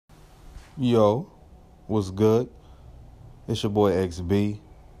Yo, what's good? It's your boy XB.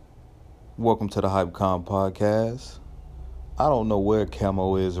 Welcome to the HypeCon podcast. I don't know where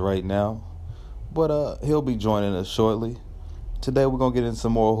Camo is right now, but he'll be joining us shortly. Today we're gonna get into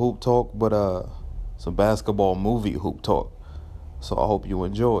some more hoop talk, but some basketball movie hoop talk. So I hope you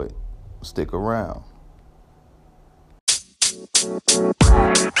enjoy it. Stick around.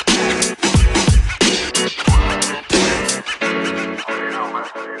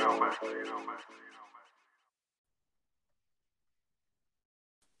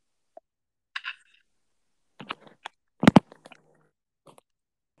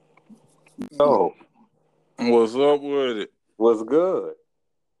 Oh, What's up with it? what's good?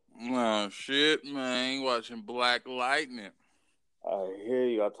 Nah, shit, man. Watching Black Lightning. I hear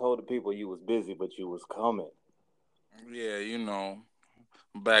you. I told the people you was busy, but you was coming. Yeah,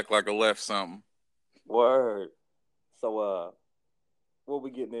 back like I left something. Word. So, what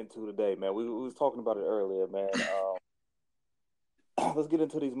we getting into today, man? We was talking about it earlier, man. Let's get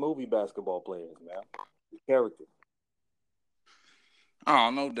into these movie basketball players, man. These characters.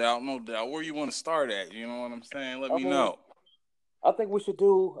 Oh, no doubt, no doubt. Where you want to start at? You know what I'm saying? Let I me mean, know. I think we should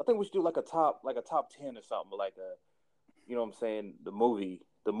do like a top 10 or something, like you know what I'm saying, the movie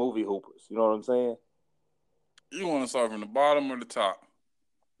hoopers. You know what I'm saying? You want to start from the bottom or the top?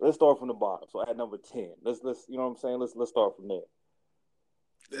 Let's start from the bottom. So at number 10, let's you know what I'm saying. Let's start from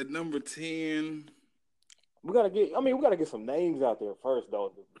there. At number 10. We gotta get some names out there first,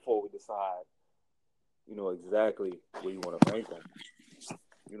 though, before we decide, exactly where you want to rank them.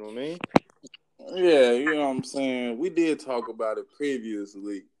 You know what I mean? Yeah, you know what I'm saying. We did talk about it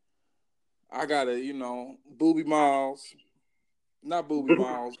previously. I got Booby Miles. Not Booby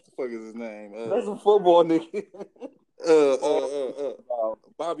Miles. What the fuck is his name? That's a football nigga.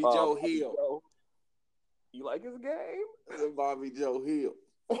 Bobby Joe Bobby Hill. Joe. You like his game? Bobby Joe Hill.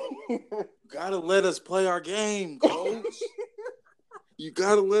 Gotta let us play our game, coach. You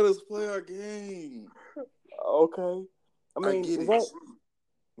gotta let us play our game. Okay. I mean, get does it. that?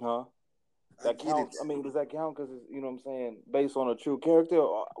 Huh? I That get count? it. I mean, does that count? Because you know what I'm saying, based on a true character,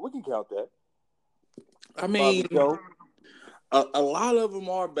 we can count that. I mean, Bobby Joe. a lot of them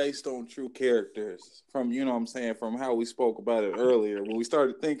are based on true characters. From from how we spoke about it earlier when we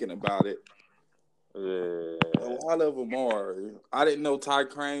started thinking about it. Yeah. A lot of them are. I didn't know Ty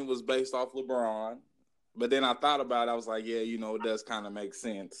Crane was based off LeBron, but then I thought about it. I was like, yeah, it does kind of make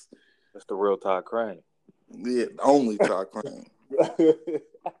sense. That's the real Ty Crane. Yeah, only Ty Crane.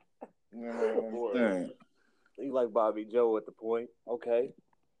 You know what I'm saying? You like Bobby Joe at the point. Okay.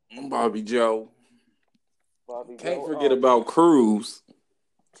 Bobby Joe. Bobby Can't Joe. forget about Cruz.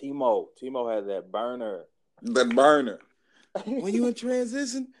 Timo. Timo had that burner. That burner. When you in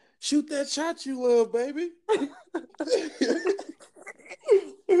transition, shoot that shot you love, baby.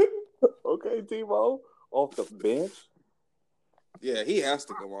 Okay, Timo. Off the bench. Yeah, he has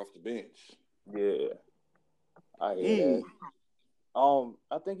to come off the bench. Yeah. I hear that.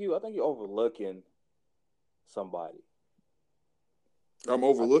 I think you're overlooking somebody. I'm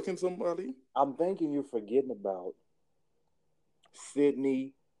overlooking somebody? I'm thinking you're forgetting about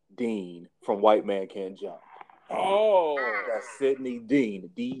Sidney Dean from White Man Can't Jump. Oh. That's Sidney Dean.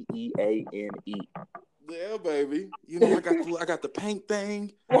 Deane. Yeah, baby. I got the paint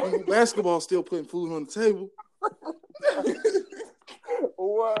thing. Basketball still putting food on the table.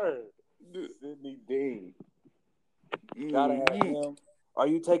 Word. Sidney Dean. Gotta have him. Are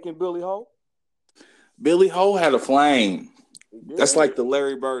you taking Billy Ho? Billy Ho had a flame. That's like the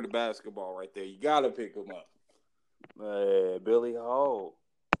Larry Bird of basketball right there. You gotta pick him up. Billy Ho.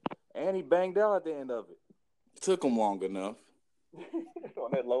 And he banged out at the end of it. Took him long enough.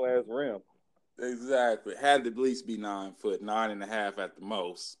 On that low ass rim. Exactly. Had to at least be 9 foot, 9.5 at the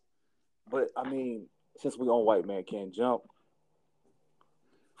most. But I mean, since we on White Man Can't Jump,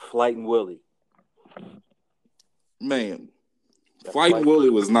 Flight and Willie. Man, Fighting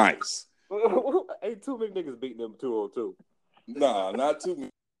Willie was nice. Ain't too many niggas beating them 202. Nah, not too many.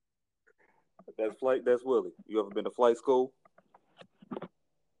 That's Willie. You ever been to flight school?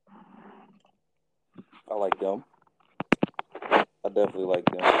 I like them. I definitely like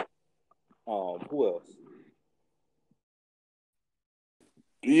them. Who else?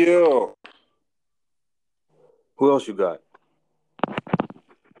 Yeah. Who else you got?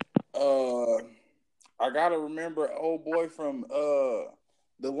 I gotta remember old boy from The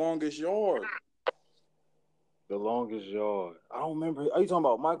Longest Yard. The Longest Yard. I don't remember. Are you talking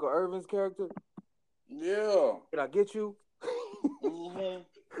about Michael Irvin's character? Yeah. Did I get you? Mm-hmm.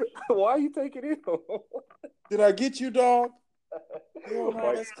 Why are you taking it? Did I get you, dog? Hell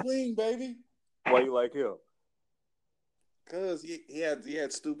no, that's clean, baby. Why you like him? Cause he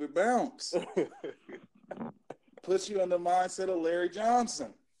had stupid bounce. Puts you in the mindset of Larry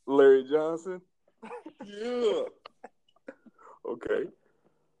Johnson. Larry Johnson. Yeah. Okay.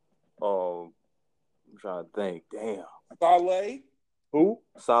 I'm trying to think. Damn. Saleh. Who?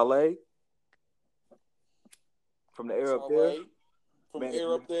 Saleh. From the air up there. From the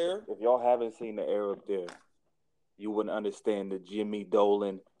air up there. If y'all haven't seen the air up there, you wouldn't understand the Jimmy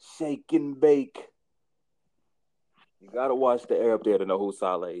Dolan shake and bake. You gotta watch the air up there to know who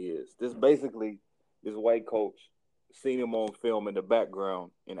Saleh is. This white coach seen him on film in the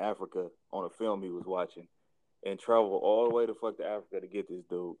background in Africa on a film he was watching, and traveled all the way to Africa to get this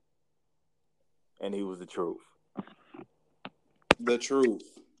dude. And he was the truth. The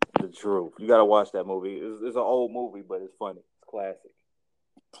truth. The truth. You gotta watch that movie. It's an old movie, but it's funny. It's classic.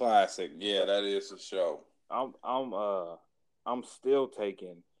 Classic. Yeah, that is a show. I'm still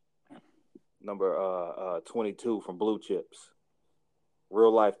taking number 22 from Blue Chips.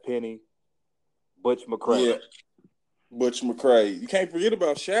 Real life Penny. Butch McRae. Yeah. Butch McRae. You can't forget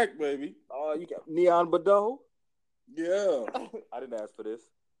about Shaq, baby. Oh, you got Neon Badeau? Yeah. I didn't ask for this.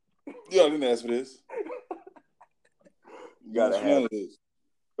 Yeah, I didn't ask for this. You gotta have this.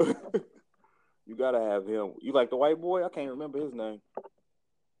 You gotta have him. You like the white boy? I can't remember his name.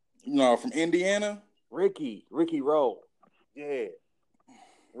 No, from Indiana? Ricky Rowe. Yeah.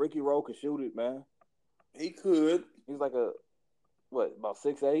 Ricky Rowe could shoot it, man. He could. He's like about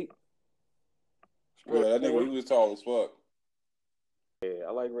 6'8"? Yeah, that nigga, he was tall as fuck. Yeah,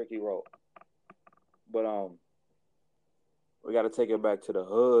 I like Ricky Rowe. But we got to take it back to the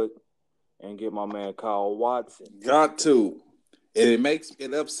hood and get my man Kyle Watson. Got to. And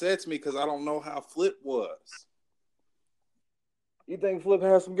it upsets me because I don't know how Flip was. You think Flip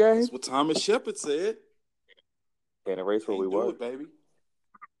has some game? That's what Thomas Shepard said. Can't erase where we were. It, baby.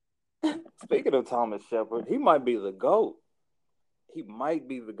 Speaking of Thomas Shepard, he might be the GOAT. He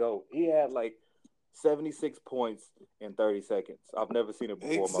had like 76 points in 30 seconds. I've never seen it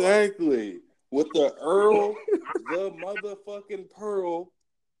before. Exactly. With the Earl, the motherfucking Pearl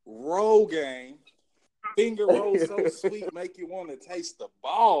roll game. Finger roll so sweet, make you want to taste the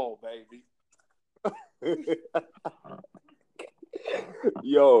ball, baby.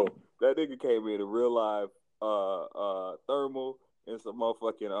 Yo, that nigga came in real life thermal and some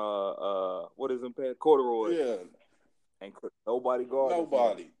motherfucking what is them pants? Corduroy. Yeah. And nobody guarded.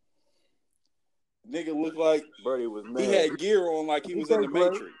 Nobody. Nigga looked like Birdie was mad. He had gear on like he was in the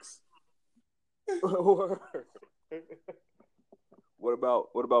Matrix. What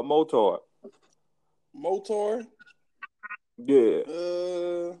about Motor? Motor? Yeah.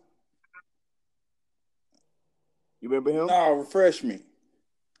 You remember him? Nah, refresh me.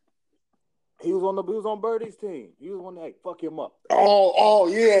 He was on Birdie's team. He was one that fuck him up. Oh,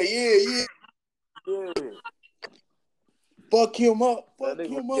 yeah. Fuck him up.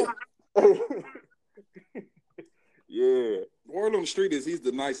 Yeah. Word on the street is he's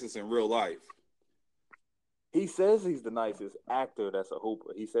the nicest in real life. He says he's the nicest actor that's a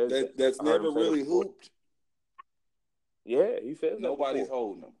hooper. He says that's never really hooped. Yeah, he says nobody's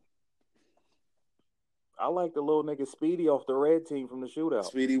holding him. I like the little nigga Speedy off the red team from the shootout.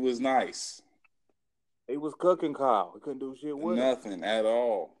 Speedy was nice. He was cooking Kyle. He couldn't do shit with nothing at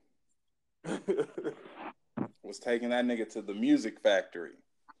all. Was taking that nigga to the music factory.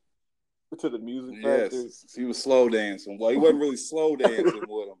 To the music factory? Yes. He was slow dancing. Well, he wasn't really slow dancing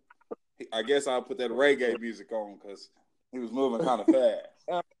with him. I guess I'll put that reggae music on because he was moving kind of fast.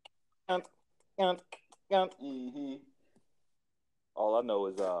 Mm-hmm. All I know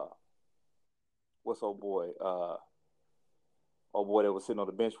is what's old boy? Old boy that was sitting on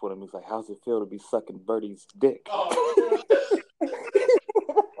the bench with him. He's like, "How's it feel to be sucking Birdie's dick?" Oh,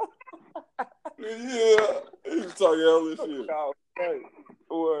 yeah, he was talking all this shit.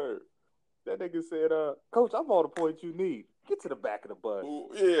 Word. That nigga said, "Coach, I'm all the points you need. Get to the back of the bus."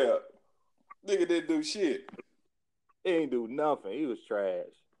 Yeah, nigga didn't do shit. He ain't do nothing. He was trash.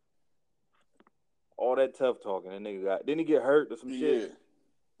 All that tough talking, that nigga got. Didn't he get hurt or some shit?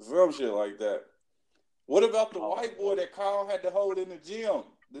 Yeah, some shit like that. What about the white boy that Carl had to hold in the gym?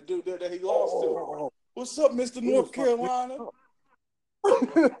 The dude that he lost to. What's up, Mr. North Carolina?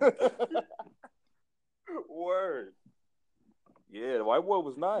 Word. Yeah, the white boy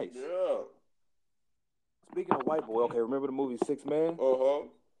was nice. Yeah. Speaking of white boy, okay, remember the movie 6 Man? Uh-huh.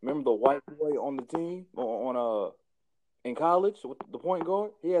 Remember the white boy on the team in college with the point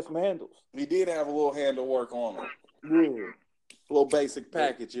guard? He had some handles. He did have a little handle work on him. Yeah. A little basic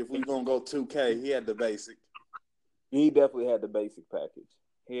package. If we're going to go 2K, he had the basic. He definitely had the basic package.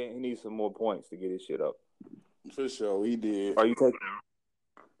 He needs some more points to get his shit up. For sure, he did. Are you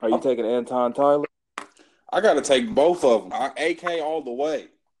taking Anton Tyler? I got to take both of them. AK all the way.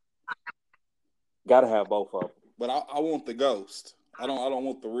 Gotta have both of them. But I want the ghost. I don't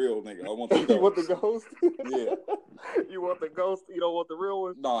want the real nigga. I want the ghost. You want the ghost? Yeah. You want the ghost? You don't want the real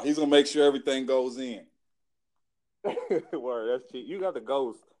one? No, he's gonna make sure everything goes in. Word, that's cheap. You got the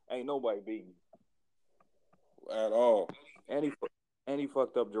ghost. Ain't nobody beating you At all. And he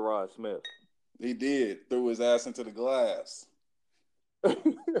fucked up Gerard Smith. He did. Threw his ass into the glass.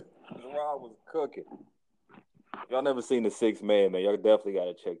 Gerard was cooking. Y'all never seen The Sixth Man, man. Y'all definitely got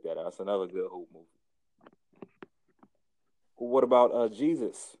to check that out. It's another good hoop movie. What about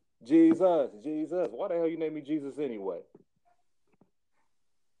Jesus? Jesus. Why the hell you name me Jesus anyway?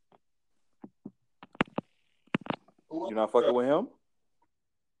 You not fucking with him?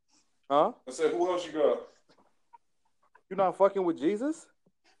 Huh? I said, who else you got? You not fucking with Jesus?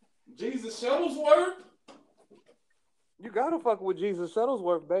 Jesus Shuttlesworth? You gotta fuck with Jesus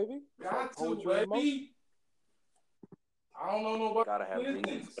Shuttlesworth, baby. Got to, baby. I don't know nobody. Gotta have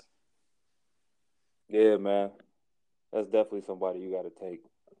Jesus. Yeah, man. That's definitely somebody you gotta take.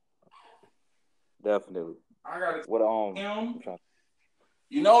 Definitely. I gotta what him.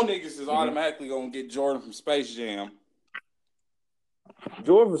 You know niggas is automatically gonna get Jordan from Space Jam.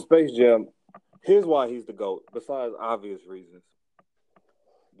 Jordan from Space Jam, here's why he's the GOAT, besides obvious reasons.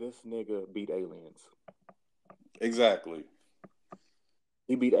 This nigga beat aliens. Exactly.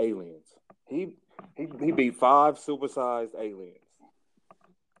 He beat aliens. He beat 5 supersized aliens.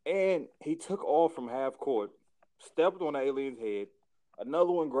 And he took off from half court, stepped on the alien's head,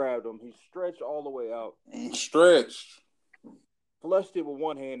 another one grabbed him, he stretched all the way out. Stretched. Flushed it with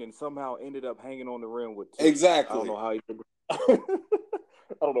one hand and somehow ended up hanging on the rim with 2. Exactly. I don't know how he did that.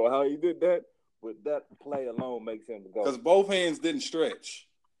 I don't know how he did that, but that play alone makes him the GOAT. Because both hands didn't stretch.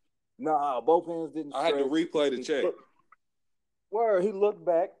 Nah, both hands didn't stretch. I had to replay the check. He looked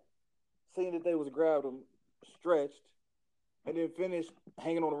back, seeing that they was grabbed him, stretched, and then finished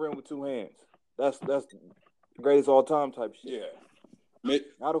hanging on the rim with 2 hands. That's the greatest all-time type shit. Yeah.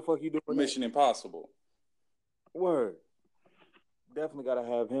 How the fuck you doing Mission that? Impossible. Word. Definitely gotta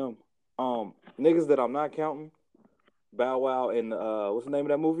have him. Niggas that I'm not counting, Bow Wow and what's the name of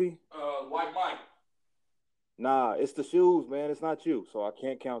that movie? Like Mike. Nah, it's the shoes, man. It's not you, so I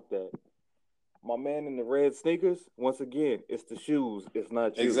can't count that. My man in the red sneakers, once again, it's the shoes. It's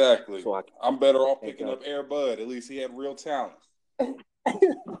not you. Exactly. So I'm better off picking up Air Bud. At least he had real talent. Air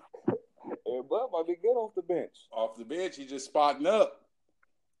Bud might be good off the bench. Off the bench, he just spotting up.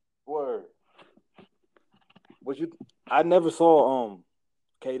 Word. I never saw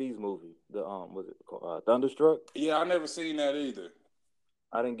KD's movie. The was it called Thunderstruck? Yeah, I never seen that either.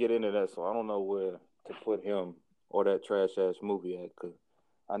 I didn't get into that, so I don't know where to put him or that trash ass movie at because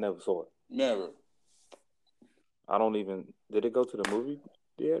I never saw it. Never. I don't even. Did it go to the movie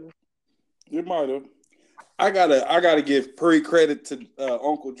theater? It might have. I gotta give pre-credit to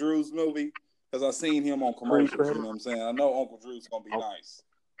Uncle Drew's movie because I seen him on commercials. Pre-credit? You know what I'm saying? I know Uncle Drew's gonna be nice.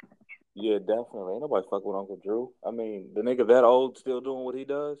 Yeah, definitely. Ain't nobody fuck with Uncle Drew. I mean, the nigga that old still doing what he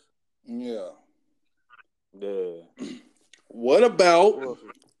does. Yeah. Yeah. What about?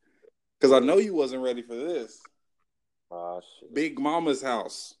 Because I know you wasn't ready for this. Ah, shit. Big Mama's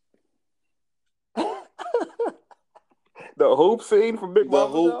House. The hoop scene from Big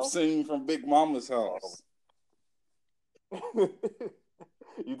Mama's hoop house? scene from Big Mama's house.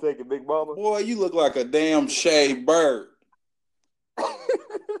 You taking Big Mama? Boy, you look like a damn shaved bird.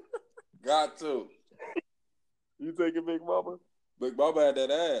 Got to. You taking Big Mama? Big Mama had that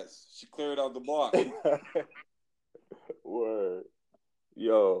ass. She cleared out the block. Word.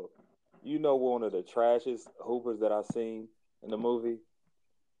 Yo, you know one of the trashiest hoopers that I seen in the movie?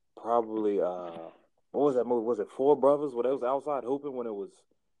 Probably, what was that movie? Was it Four Brothers? Where they was outside hooping when it was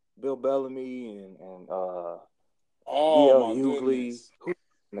Bill Bellamy and oh, D.L. my Hughley. goodness.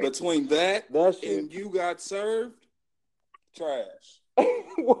 Between that shit. and You Got Served, trash.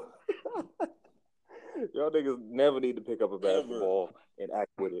 Y'all niggas never need to pick up a basketball and act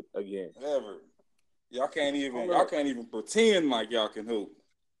with it again. Never. Y'all can't even pretend like y'all can hoop.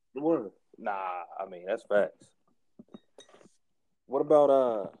 Word. Nah, I mean that's facts. What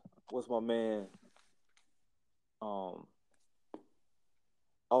about what's my man? Oh,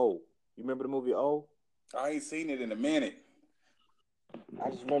 you remember the movie Oh? I ain't seen it in a minute. I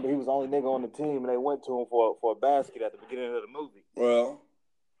just remember he was the only nigga on the team, and they went to him for a basket at the beginning of the movie. Well,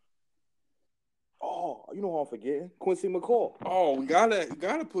 you know who I'm forgetting? Quincy McCall. Oh, we gotta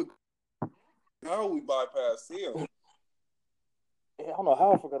put. How we bypass him? I don't know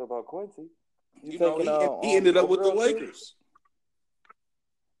how I forgot about Quincy. He ended up with the Lakers.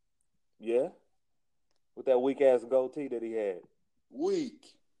 Yeah, with that weak ass goatee that he had.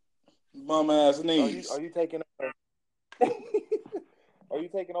 Weak. Bum ass Are knees. you taking? Are you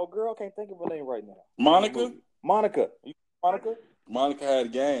taking old girl? I can't think of her name right now. Monica? Monica. You Monica? Monica had a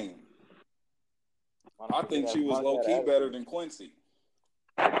game. Monica I think did she have- was Monica low had key attitude. better than Quincy.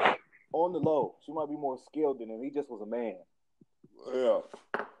 On the low, she might be more skilled than him. He just was a man. Yeah.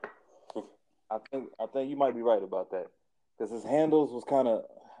 I think you might be right about that because his handles was kind of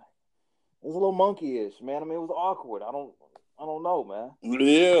it was a little monkey-ish, man. I mean, it was awkward. I don't know, man.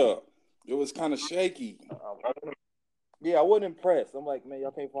 Yeah. It was kind of shaky. I wasn't impressed. I'm like, man,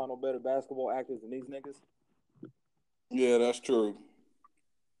 y'all can't find no better basketball actors than these niggas. Yeah, that's true.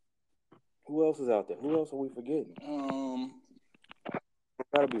 Who else is out there? Who else are we forgetting?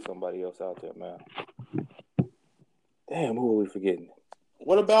 Gotta be somebody else out there, man. Damn, who are we forgetting?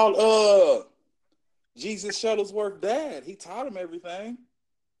 What about Jesus Shuttlesworth dad? He taught him everything.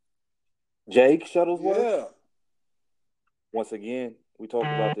 Jake Shuttlesworth? Yeah. Once again, we talked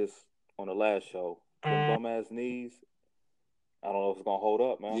about this on the last show. Them bum ass knees. I don't know if it's gonna hold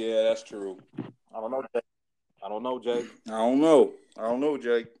up, man. Yeah, that's true. I don't know, Jake. I don't know,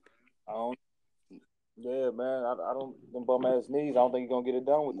 Jake. Yeah, man. I don't. Them bum ass knees. I don't think he's gonna get it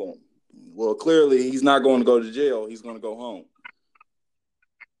done with that. Well, clearly he's not going to go to jail. He's going to go home.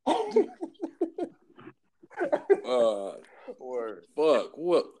 Word. Fuck.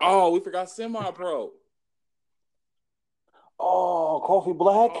 What? Oh, we forgot semi-pro. Oh, Coffee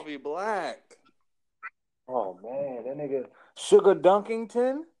Black. Coffee Black. Oh man, that nigga Sugar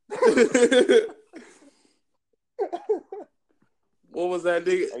Dunkington. What was that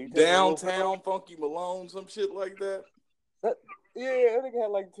nigga? Downtown Funky Malone, some shit like that. Yeah, that nigga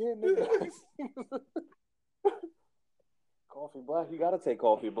had like 10 niggas. Coffee Black, you gotta take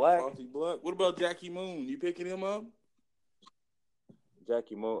Coffee Black. Coffee Black. What about Jackie Moon? You picking him up?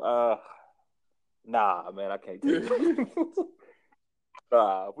 Jackie Moon. Nah, man, I can't take him.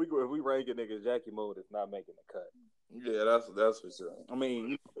 Nah, if we rank a nigga, Jackie Moon is not making the cut. Yeah, that's for sure. I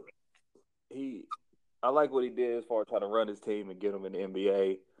mean, I like what he did as far as trying to run his team and get him in the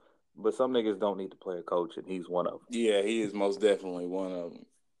NBA. But some niggas don't need to play a coach, and he's one of them. Yeah, he is most definitely one of them.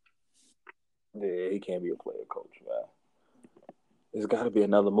 Yeah, he can't be a player coach, man. There's got to be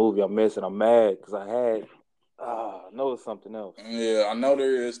another movie I'm missing. I'm mad because I know it's something else. Yeah, I know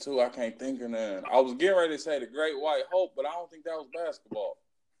there is too. I can't think of none. I was getting ready to say The Great White Hope, but I don't think that was basketball.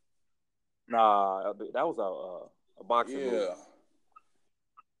 Nah, that was a boxing movie.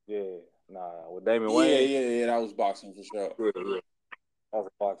 Yeah, nah, with Damon Wayne. Yeah, that was boxing for sure. Yeah. That was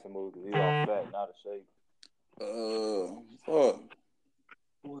a boxing movie. He's all fat, not a shape. Fuck.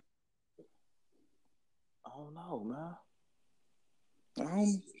 I don't know,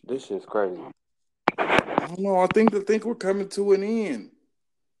 man. This shit's crazy. I don't know. I think we're coming to an end.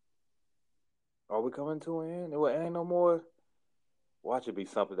 Are we coming to an end? It ain't no more. Watch it be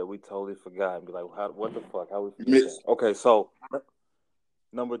something that we totally forgot and be like, what the fuck? How we forget that? Okay, so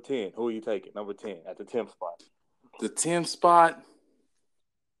number 10. Who are you taking? Number 10 at the 10th spot. The 10th spot?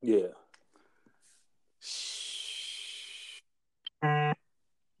 Yeah.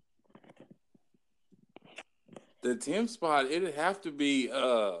 The 10th spot, it'd have to be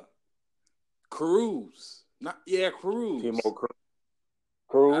Cruz. Cruz. Timo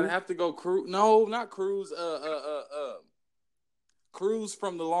Cruz? I'd have to go Cruz. No, not Cruz. Cruz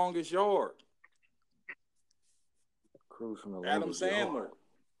from The Longest Yard. Cruz from The Adam Longest Sandler. Yard.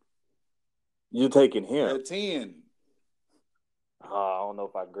 You're taking him at 10. I don't know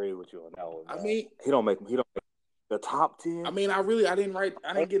if I agree with you on that one. Man. I mean, he don't make the top 10. I mean, I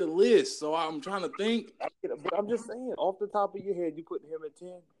didn't get a list, so I'm trying to think. But I'm just saying, off the top of your head, you putting him at 10?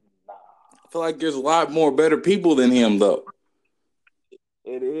 Nah. I feel like there's a lot more better people than him, though.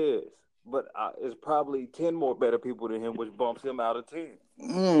 It is, but it's probably 10 more better people than him, which bumps him out of 10.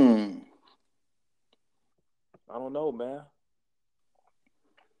 I don't know, man.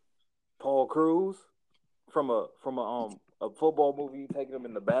 Paul Cruz from a football movie, you taking him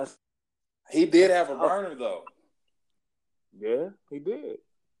in the best. He did have a burner though. Yeah, he did.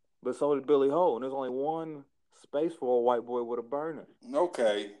 But so did Billy Ho, and there's only one space for a white boy with a burner.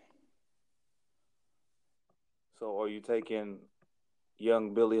 Okay. So are you taking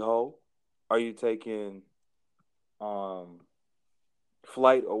young Billy Ho? Are you taking Flight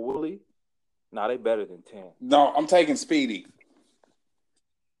or Willie? Nah, they better than 10. No, I'm taking Speedy.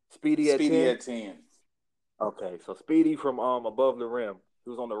 Speedy at 10. Okay, so Speedy from Above the Rim. He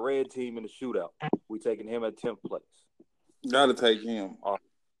was on the red team in the shootout. We taking him at 10th place. Gotta take him. All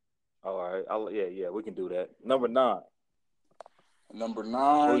right. Yeah, we can do that. Number 9. Number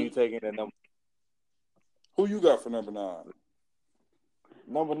 9. Who are you taking at number? Who you got for number 9?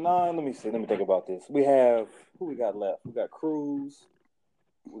 Number 9. Let me see. Let me think about this. We have who we got left. We got Cruz.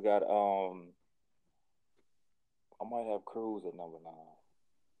 We got I might have Cruz at number 9.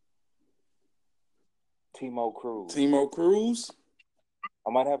 Timo Cruz. Timo Cruz.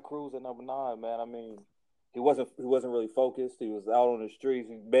 I might have Cruz at number 9, man. I mean, he wasn't really focused. He was out on the streets.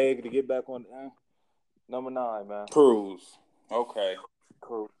 He begged to get back on. Number 9, man. Cruz. Okay.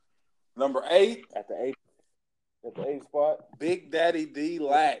 Cruz. Number 8. At the 8th spot. Big Daddy D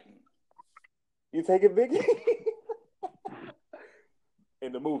Latin. You take it, Big?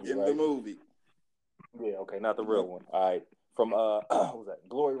 In the movie, In right? the movie. Yeah, okay, not the real one. All right. From what was that?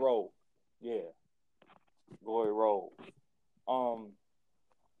 Glory Road. Yeah. Glory Road.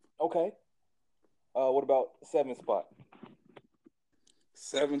 Okay. What about 7th spot?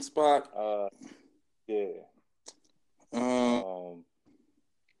 7th spot. Yeah.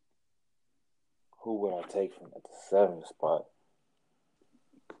 Who would I take from at the 7th spot?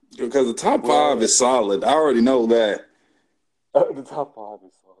 Because the top 5 is solid. I already know that. The top 5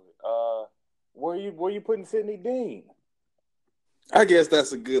 is solid. Where you putting Sidney Dean? I guess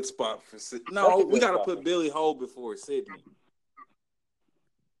that's a good spot for Sidney. No, we got to put Billy Ho before Sidney.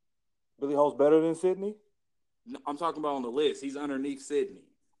 Billy Ho's better than Sidney? No, I'm talking about on the list. He's underneath Sidney.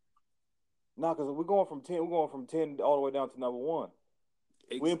 No, because we're going from 10. We're going from 10 all the way down to number 1.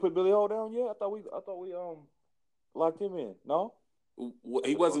 We didn't put Billy Ho down yet. I thought we locked him in. No,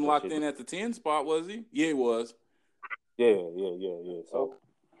 he wasn't locked in at the 10 spot, was he? Yeah, he was. Yeah. So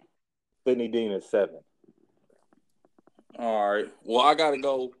Sidney Dean is 7. All right. Well, I gotta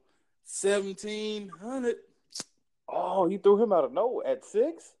go 1,700. Oh, you threw him out of nowhere at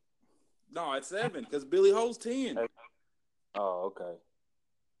 6? No, at 7 because Billy Ho's 10. Oh, okay.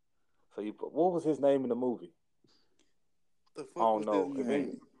 So what was his name in the movie? The fuck I don't know.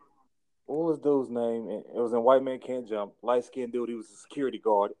 What was dude's name? It was in White Man Can't Jump. Light skinned dude. He was a security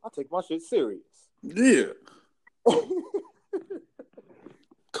guard. I take my shit serious. Yeah.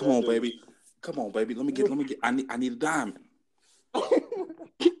 Come on, baby. Let me get. I need a diamond.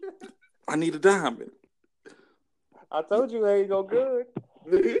 I need a diamond. I told you, hey, go good.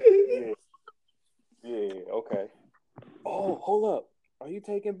 Yeah. Okay. Oh, hold up. Are you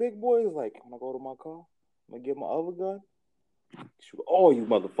taking Big Boy? He's like, when I go to my car, I'm gonna get my other gun. Shoot all you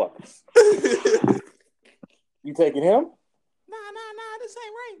motherfuckers. You taking him? Nah. This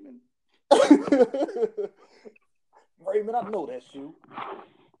ain't Raymond. Raymond, I know that shoe.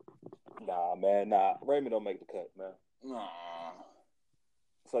 Nah, man, nah. Raymond don't make the cut, man. Nah.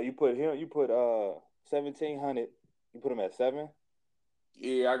 So you put 1,700. You put him at 7?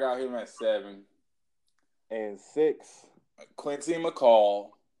 Yeah, I got him at 7. And 6. Quincy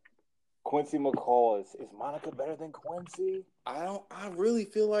McCall. Quincy McCall. Is Monica better than Quincy? I really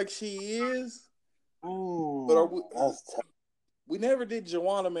feel like she is. But that's tough. We never did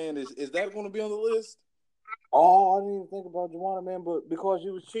Joanna Man. Is that going to be on the list? Oh, I didn't even think about Joanna Man, but because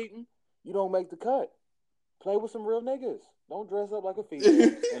you was cheating, you don't make the cut. Play with some real niggas. Don't dress up like a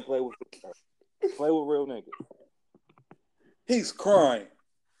female and play with real niggas. He's crying.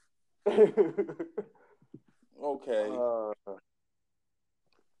 Okay.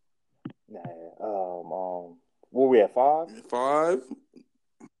 Where we at 5? 5.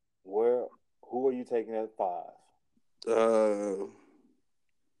 Who are you taking at 5?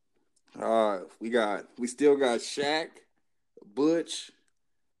 We still got Shaq, Butch,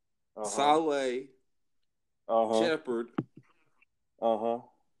 Saleh, Shepard.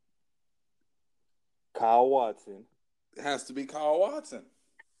 Kyle Watson. It has to be Kyle Watson.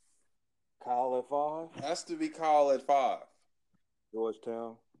 Kyle at 5? Has to be Kyle at 5.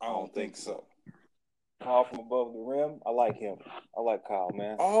 Georgetown? I don't think so. Kyle from above the rim? I like him. I like Kyle,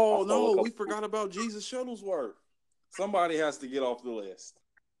 man. Oh, no, we forgot about Jesus Shuttlesworth. Somebody has to get off the list.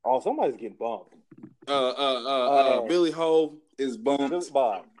 Oh, somebody's getting bumped. Billy Ho is bumped.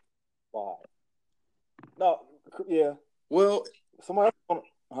 Bye. No, yeah. Well, somebody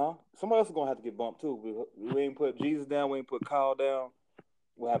else is gonna have to get bumped too. We ain't put Jesus down. We ain't put Kyle down.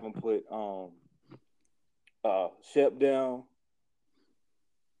 We haven't put Shep down.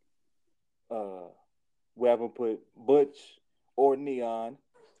 We haven't put Butch or Neon,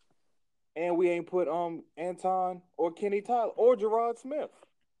 and we ain't put Anton or Kenny Tyler or Gerard Smith.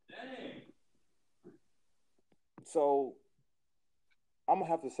 Dang. So I'm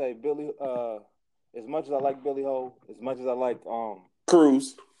gonna have to say Billy. As much as I like Billy Ho, as much as I like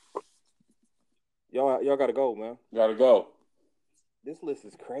Cruz, y'all gotta go, man. Gotta go. This list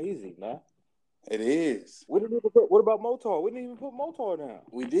is crazy, man. It is. What about Motar? We didn't even put Motar down.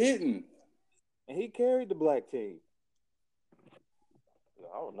 We didn't. And he carried the black team. I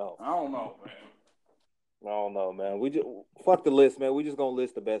don't know, man. We just fuck the list, man. We just gonna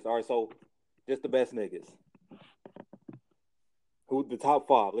list the best. All right, so just the best niggas. Who the top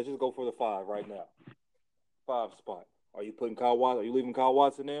five? Let's just go for the five right now. 5 spot. Are you putting Kyle Watson? Are you leaving Kyle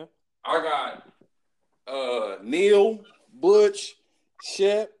Watson there? I got Neil, Butch,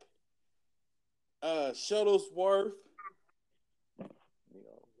 Shep, Shuttlesworth,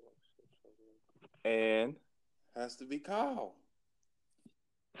 and has to be Kyle.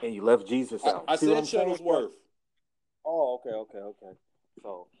 And you left Jesus out. I said Shuttlesworth. Oh, okay.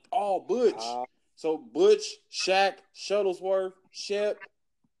 So, Butch. So Butch, Shaq, Shuttlesworth, Shep,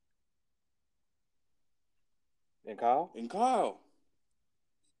 and Kyle.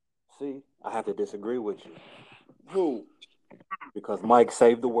 See, I have to disagree with you. Who? Because Mike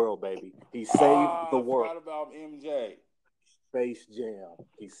saved the world, baby. He saved the world. I forgot about MJ. Space Jam.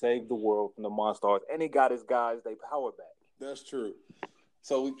 He saved the world from the Monstars, and he got his guys their power back. That's true.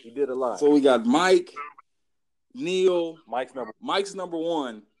 So he did a lot. So we got Mike, Neil. Mike's number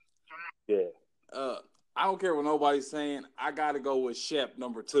one. Yeah. I don't care what nobody's saying. I got to go with Shep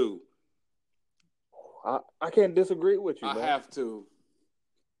number 2. I can't disagree with you, man. I have to.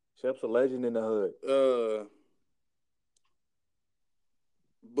 Shep's a legend in the hood.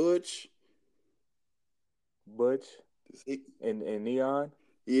 Butch, and Neon.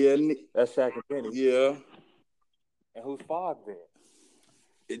 Yeah, that's Shaq and Penny. Yeah. And who's 5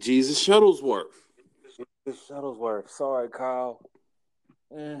 then? Jesus Shuttlesworth. Jesus Shuttlesworth. Sorry, Kyle.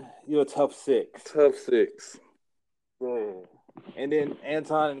 You're a tough 6. Tough 6. Yeah. And then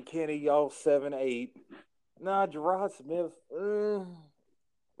Anton and Kenny, y'all 7, 8. Nah, Gerard Smith.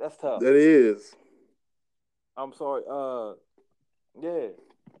 That's tough. That is. I'm sorry. Yeah.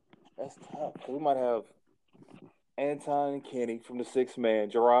 That's tough. We might have Anton and Kenny from the 6th Man,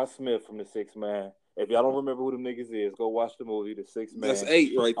 Gerard Smith from the 6th Man. If y'all don't remember who them niggas is, go watch the movie, The 6th Man. That's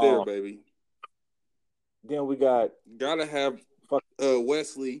 8 right there, baby. Then we gotta have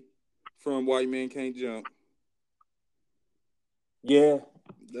Wesley from White Man Can't Jump. Yeah.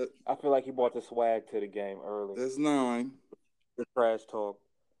 I feel like he brought the swag to the game early. That's 9. The trash talk.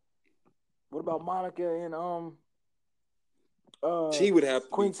 What about Monica and she would have to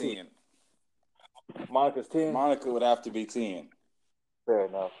Quincy. be 10. Monica's 10. Monica would have to be 10. Fair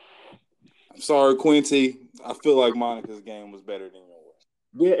enough. I'm sorry, Quincy. I feel like Monica's game was better than yours.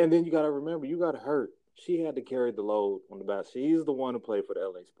 Yeah, and then you got to remember, you got hurt. She had to carry the load on the back. She's the one who played for the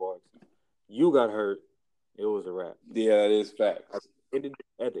LA Sparks. You got hurt. It was a wrap. Yeah, that is fact. At the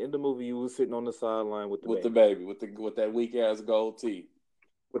end of the movie, you was sitting on the sideline with the baby, with that weak ass gold tee,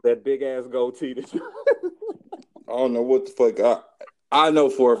 with that big ass gold tee. That you... I don't know what the fuck. I know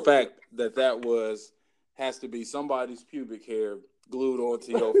for a fact that has to be somebody's pubic hair glued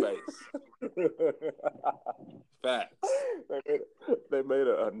onto your face. Facts. They made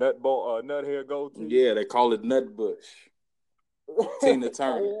a nut hair gold tee. Yeah, they call it Nut Bush. Tina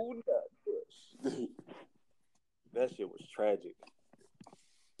Turner. Oh, Nut Bush. That shit was tragic.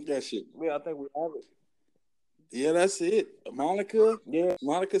 That shit. Yeah, I think we have it. Yeah, that's it. Monica. Yeah.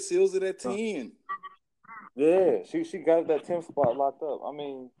 Monica seals it at 10. Yeah, she got that 10th spot locked up. I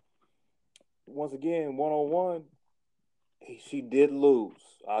mean, once again, 1-on-1, she did lose.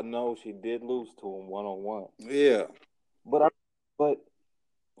 I know she did lose to him 1-on-1. Yeah. But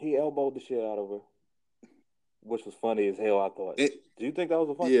he elbowed the shit out of her, which was funny as hell, I thought. Do you think that was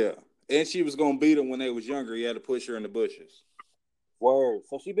a funny? Yeah. And she was going to beat him when they was younger. He had to push her in the bushes. Word.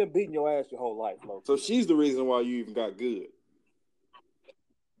 So she been beating your ass your whole life, Loki. So she's the reason why you even got good.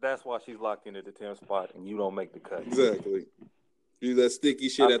 That's why she's locked in at the 10th spot and you don't make the cut. Exactly. You that sticky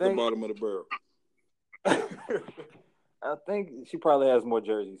shit at the bottom of the barrel. I think she probably has more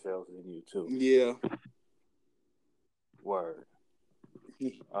jersey sales than you, too. Yeah. Word.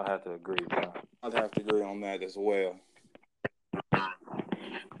 I'll have to agree, man. I'd have to agree on that as well.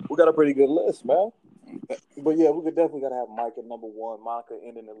 We got a pretty good list, man. But yeah, we could definitely gotta have Mike at number 1, Monica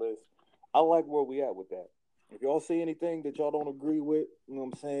ending the list. I like where we at with that. If y'all see anything that y'all don't agree with, you know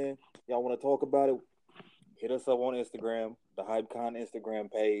what I'm saying? Y'all want to talk about it, hit us up on Instagram, the HypeCon Instagram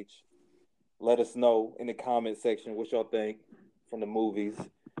page. Let us know in the comment section what y'all think from the movies.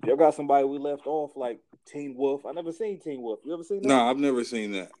 If y'all got somebody we left off, like Teen Wolf. I never seen Teen Wolf. You ever seen that? No, I've never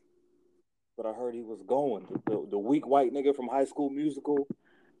seen that. But I heard he was going. The weak white nigga from High School Musical.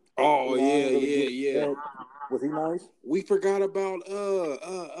 Oh, yeah. Was he nice? We forgot about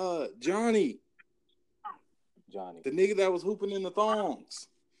Johnny. The nigga that was hooping in the thongs.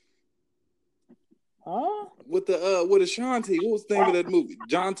 Huh? With Ashanti. What was the name of that movie?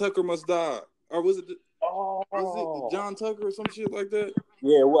 John Tucker Must Die. Or was it John Tucker or some shit like that?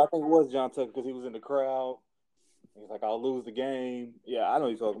 Yeah, well, I think it was John Tucker because he was in the crowd. He's like, I'll lose the game. Yeah, I know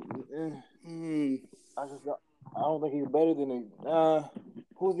you're talking. I don't think he's better than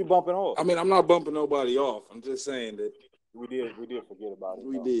who's he bumping off? I mean, I'm not bumping nobody off. I'm just saying that We did forget about it.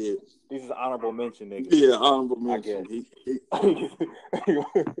 We though. did. This is honorable mention, nigga. Yeah, honorable mention.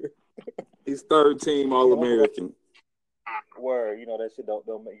 He's third team All American. Word, that shit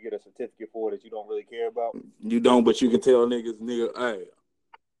don't make you get a certificate for that you don't really care about. You don't, but you can tell nigga, hey.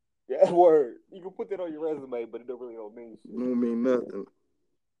 Yeah, word. You can put that on your resume, but it don't mean shit. It don't mean nothing.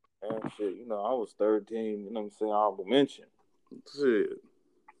 And shit, I was third team, what I'm saying, honorable mention. Shit.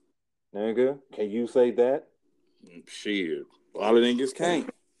 Nigga, can you say that? Shit. A lot of niggas can't.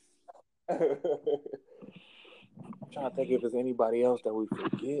 I'm trying to think if there's anybody else that we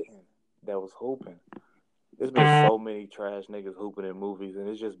forgetting that was hooping. There's been so many trash niggas hooping in movies, and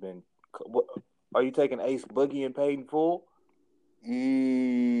it's just been. What, are you taking Ace Boogie and paid in full? I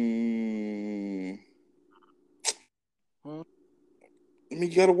mean,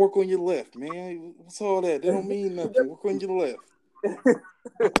 you gotta work on your left, man. What's all that? That don't mean nothing. Work on your left.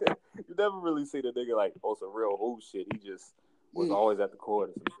 You never really see the nigga like on some real hoop shit. He just was always at the court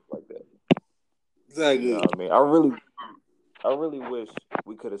or some shit like that. Exactly. You know what I mean? I really wish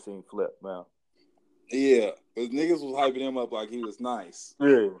we could have seen Flip, man. Yeah, because niggas was hyping him up like he was nice.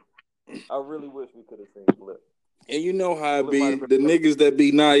 Yeah. I really wish we could have seen Flip. And you know how it be. The niggas that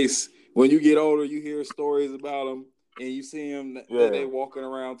be nice, when you get older, you hear stories about them, and you see them that they walking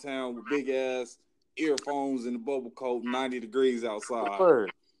around town with big-ass earphones and a bubble coat, 90 degrees outside.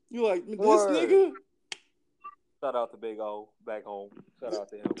 Word. You like, this nigga? Shout out to Big O back home. Shout out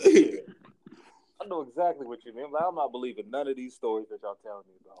to him. Yeah. I know exactly what you mean. I'm not believing none of these stories that y'all telling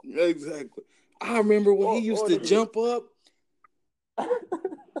me about. Exactly. I remember when he used to jump up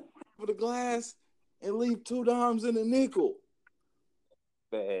for the glass and leave 2 dimes in a nickel.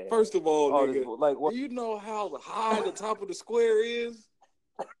 Man. First of all, nigga, like, what? do you know how high the top of the square is?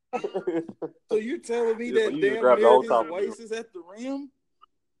 So you're telling me that damn near his waist is at the rim?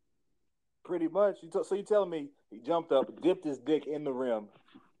 Pretty much. So you telling me he jumped up, dipped his dick in the rim,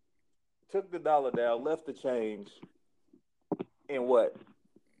 took the dollar down, left the change, and what?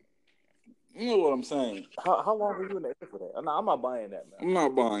 You know what I'm saying. How long were you in the air for that? I'm not buying that, man. I'm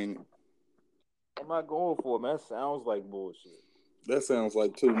not buying it. I'm not going for it, man. That sounds like bullshit. That sounds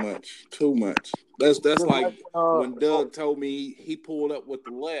like too much. Too much. That's like when Doug told me he pulled up with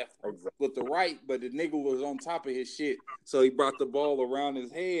the left, with the right, but the nigga was on top of his shit. So he brought the ball around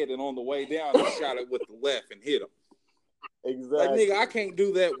his head, and on the way down, he shot it with the left and hit him. Exactly. Like, nigga, I can't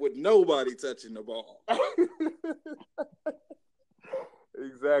do that with nobody touching the ball.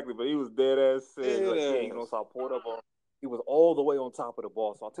 Exactly, but he was dead ass serious. So I pulled up on. He was all the way on top of the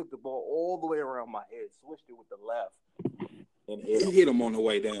ball, so I took the ball all the way around my head, switched it with the left, and hit him on the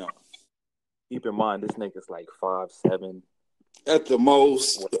way down. Keep in mind, this nigga's like 5'7". At the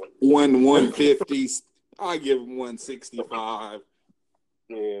most, 150. I give him 165.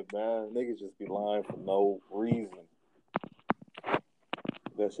 Yeah, man, niggas just be lying for no reason.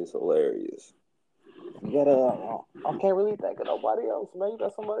 That's just hilarious. You gotta. I can't really think of nobody else, man. You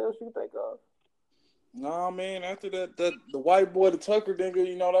got somebody else you can think of? Nah, man. After that, the white boy, the Tucker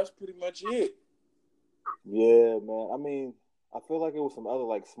nigga, that's pretty much it. Yeah, man. I mean, I feel like it was some other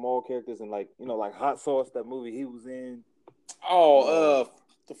like small characters and like like Hot Sauce, that movie he was in. Oh,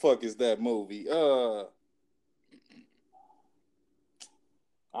 the fuck is that movie? I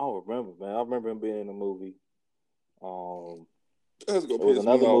don't remember, man. I remember him being in the movie. That's gonna piss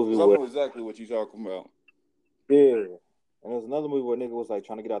me off because I know exactly what you're talking about. Yeah, and there was another movie where a nigga was like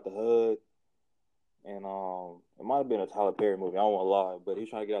trying to get out the hood, and it might have been a Tyler Perry movie. I don't want to lie, but he was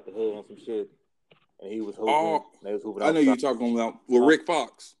trying to get out the hood on some shit, and he was hooping. Oh, they was hooping I know you're talking about with Rick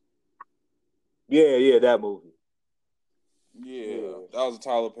Fox. Yeah, that movie. Yeah, that was a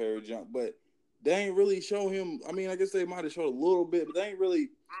Tyler Perry jump, but they ain't really show him. I mean, I guess they might have showed a little bit, but they ain't really.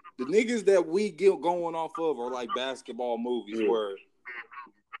 The niggas that we get going off of are like basketball movies where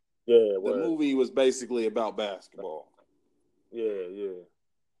the movie was basically about basketball. Yeah.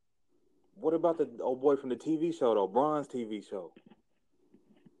 What about the old boy from the TV show, though? Bron's TV show.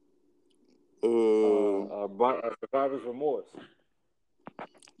 Survivor's Remorse.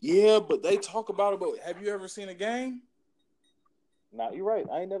 Yeah, but they talk about it, but have you ever seen a game? Nah, you're right.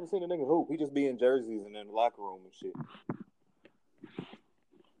 I ain't never seen a nigga hoop. He just be in jerseys and in the locker room and shit.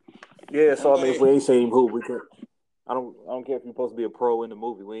 Yeah, so I mean, if we ain't seen him hoop, we can't. I don't care if you're supposed to be a pro in the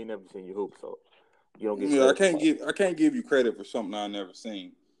movie. We ain't never seen you hoop, so you don't get. Yeah, I can't give you credit for something I never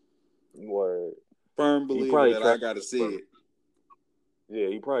seen. Word. Firm believer that I got to see it. Yeah,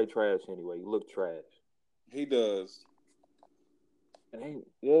 he probably trash anyway. He look trash. He does. And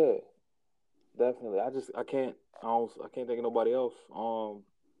yeah, definitely. I can't think of nobody else. I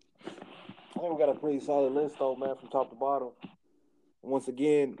think we got a pretty solid list though, man, from top to bottom. Once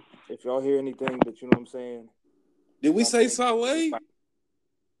again, if y'all hear anything that you know what I'm saying, Did we say Saleh?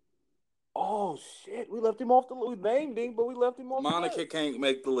 Oh shit, we left him off the list. We named him, but we left him off Monica the list. can't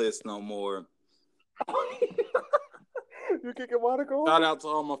make the list no more. You kicking Monica off? Shout out to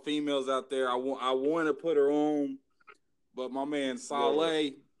all my females out there. I want to put her on, but my man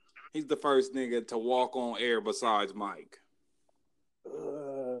Saleh, he's the first nigga to walk on air besides Mike.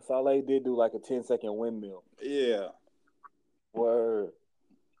 Saleh did do like a 10-second windmill. Yeah. Word.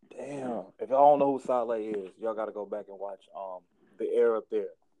 Damn. If y'all don't know who Saleh is, y'all got to go back and watch The Air Up There.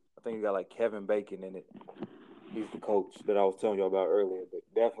 I think you got like Kevin Bacon in it. He's the coach that I was telling you about earlier. But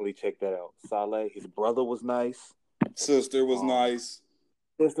definitely check that out. Saleh, his brother was nice. Sister was nice.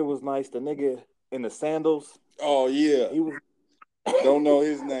 Sister was nice. The nigga in the sandals. Oh yeah. He was. Don't know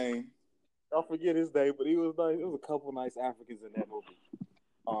his name. I forget his name, but he was nice. There was a couple nice Africans in that movie.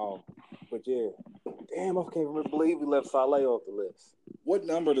 But yeah, damn, I can't believe we left Saleh off the list. What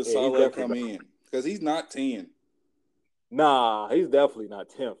number does Saleh come in? Because he's not 10. Nah, he's definitely not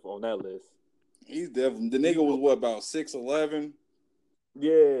 10th on that list. He's definitely the nigga was what, about 6'11"?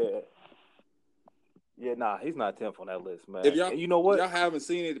 Yeah. Yeah, nah, he's not 10th on that list, man. If y'all, you know what? Y'all haven't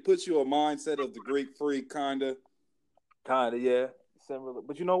seen it. It puts you a mindset of the Greek Freak, kinda. Kinda, yeah. Similar.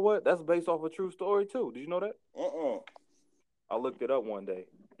 But you know what? That's based off a true story too. Did you know that? I looked it up one day.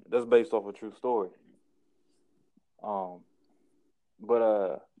 That's based off a true story.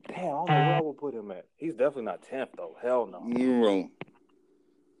 But damn, I don't know where I would put him at. He's definitely not 10th though. Hell no. No.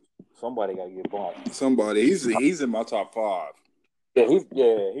 Somebody gotta get bumped. Somebody. He's in my top 5.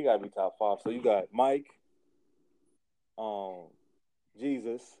 Yeah, he gotta be top 5. So you got Mike,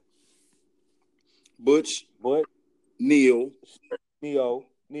 Jesus, Butch, Neon,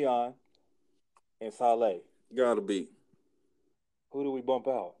 and Saleh. Gotta be. Who do we bump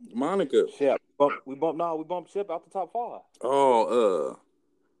out? Monica. Shep. We bumped Shep out the top 5. Oh,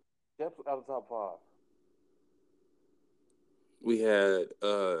 Shep out the top 5. We had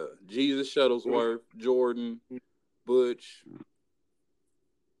Jesus Shuttlesworth, Jordan, Butch,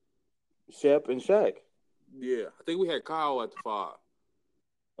 Shep and Shaq. Yeah, I think we had Kyle at the 5.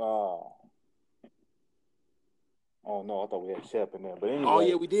 Oh no, I thought we had Shep in there. But anyway. Oh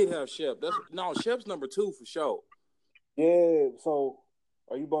yeah, we did have Shep. Shep's number 2 for sure. Yeah, so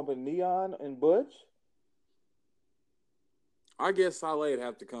are you bumping Neon and Butch? I guess Saleh'd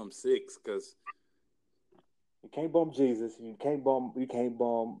have to come 6 because you can't bump Jesus. You can't bump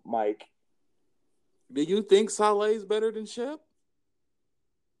Mike. Do you think Saleh's better than Shep?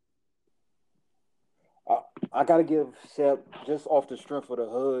 I gotta give Shep just off the strength of the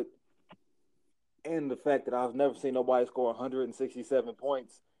hood and the fact that I've never seen nobody score 167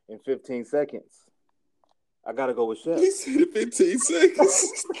 points in 15 seconds. I gotta go with Shep. He said 15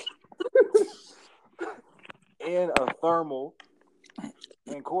 seconds. And a thermal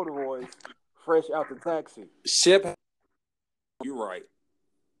and corduroys fresh out the taxi. Shep, you're right.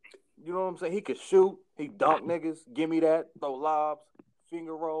 You know what I'm saying? He could shoot. He dunk niggas. Give me that. Throw lobs.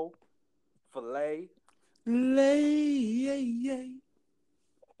 Finger roll. Filet. Shout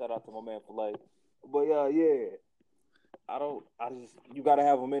out to my man Filet. But yeah. You gotta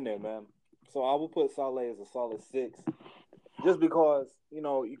have him in there, man. So I will put Saleh as a solid 6. Just because,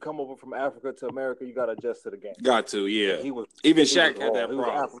 you come over from Africa to America, you gotta adjust to the game. Got to, yeah. Even Shaq had that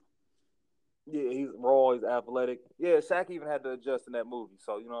problem. Yeah, he's raw, he's athletic. Yeah, Shaq even had to adjust in that movie.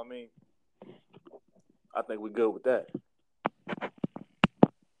 So, you know what I mean? I think we're good with that.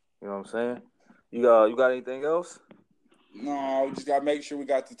 You know what I'm saying? You got anything else? No, we just got to make sure we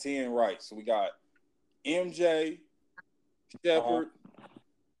got the 10 right. So we got MJ, Shepard,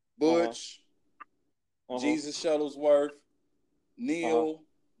 Butch, Jesus Shuttlesworth, Neil,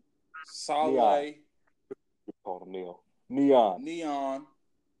 Saleh. Call him Neil. Neon.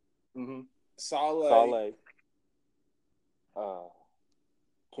 Mm-hmm. Saleh.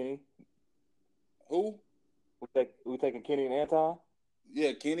 Kenny. Who? We taking Kenny and Anton?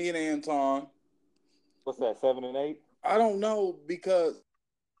 Yeah, Kenny and Anton. What's that, 7 and 8? I don't know because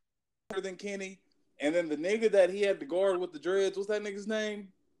better than Kenny. And then the nigga that he had to guard with the dreads, what's that nigga's name?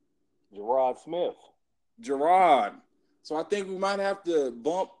 Gerard Smith. Gerard. So I think we might have to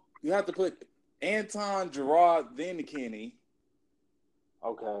you have to put Anton, Gerard, then Kenny.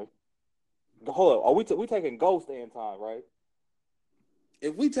 Okay. Hold up. Are we taking Ghost Anton, right?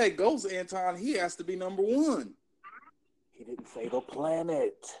 If we take Ghost Anton, he has to be number 1. He didn't save a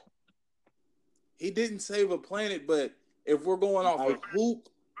planet. He didn't save a planet, but if we're going off a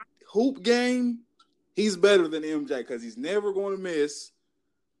hoop game, he's better than MJ because he's never going to miss.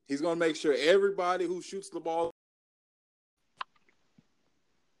 He's going to make sure everybody who shoots the ball.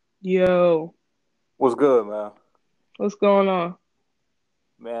 Yo. What's good, man? What's going on?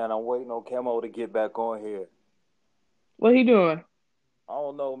 Man, I'm waiting on Camo to get back on here. What he doing? I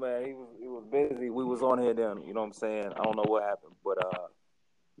don't know, man. He was busy. We was on here then. You know what I'm saying? I don't know what happened, but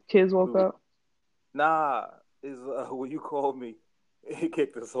Kids woke up. nah, is when you called me, he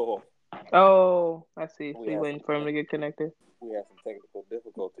kicked us off. Oh, I see. So We you had waiting for him to get connected. we had some technical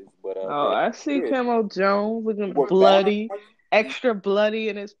difficulties, but Oh, I see yeah, Camo Jones looking we're bloody, back. extra bloody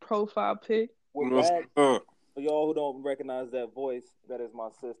in his profile pic. We're What's back. up? For y'all who don't recognize that voice, that is my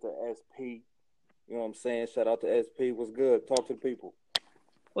sister SP. You know what I'm saying? Shout out to SP. What's good? Talk to the people.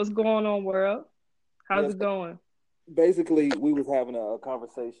 What's going on, world? How's Yes. it going? Basically, we was having a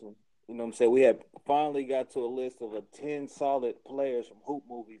conversation. You know what I'm saying? We had finally got to a list of 10 solid players from Hoop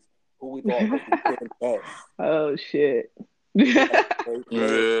movies who we thought was the 10 best. Oh shit. Yeah.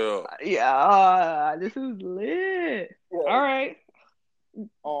 Yeah, this is lit. Yeah. All right.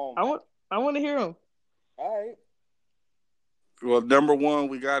 All I want to hear him. right. Well, number one,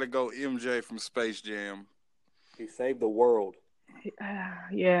 we got to go MJ from Space Jam. He saved the world.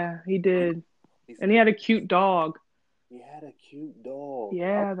 Yeah, he did. And he had a cute dog. He had a cute dog.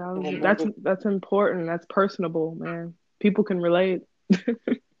 Yeah, that's important. That's personable, man. People can relate.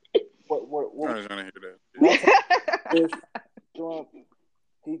 What I was trying to hear that. is Trump,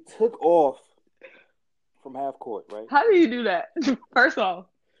 he took off from half court, right? How do you do that? First off,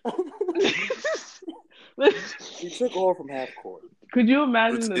 He took off from half court. could you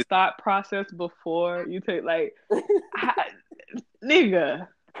imagine the thought process before you take nigga?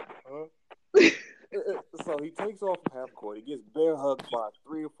 So he takes off from half court. He gets bear hugged by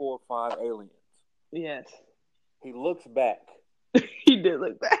 3 or 4 or 5 aliens. Yes, He looks back. he did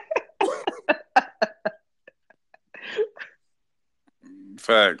look back.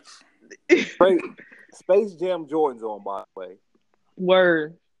 Facts. Space Jam Jordans on, by the way.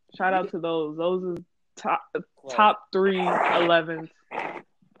 Word. Shout out to those. Those are top 3 11s.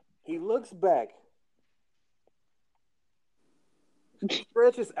 He looks back,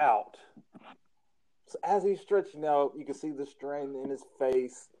 stretches out. So as he's stretching out, you can see the strain in his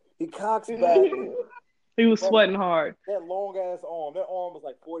face. He cocks back. He was sweating hard. That long ass arm. That arm was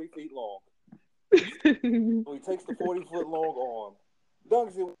like 40 feet long. So he takes the 40-foot long arm,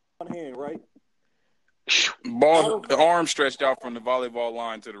 dunks it with one hand, right? Ball, the arm stretched out from the volleyball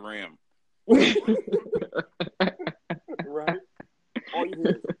line to the rim. Right? All you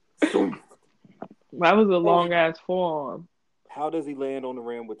hear is zoom. That was a long ass forearm. How does he land on the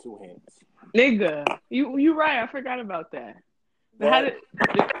rim with 2 hands? Nigga, you right. I forgot about that. How did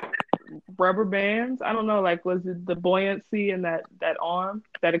rubber bands? I don't know. Like, was it the buoyancy in that arm,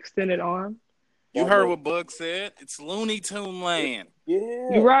 that extended arm? You heard what Bug said? It's Looney Tune land.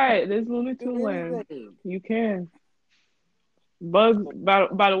 Yeah. You're right. It is Looney Tune land. You can. Bugs,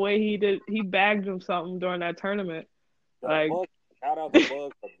 by the way, he bagged him something during that tournament. Shout out to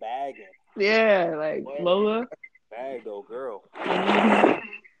Bug for bagging. Yeah, like Lola. Bag though, girl.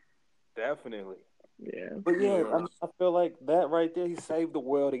 Definitely. Yeah. But yeah, I feel like that right there, he saved the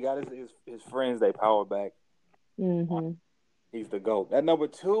world. He got his friends, they power back. Mm-hmm. He's the GOAT. That number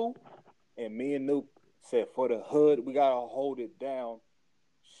 2, and me and Nuke said for the hood, we got to hold it down.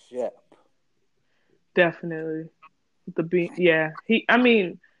 Shep. Definitely. Yeah.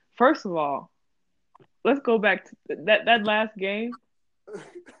 First of all, let's go back to that last game.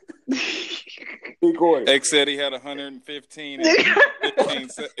 X said he had 115 and 15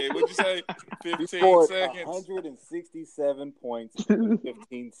 seconds. What'd you say? 15 seconds? 167 points in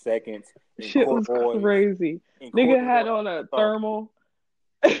 15 seconds. Shit was crazy. Nigga had on a thermal.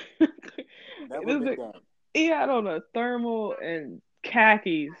 He had on a thermal and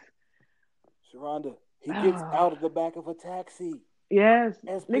khakis. Sharonda, he gets out of the back of a taxi. Yes.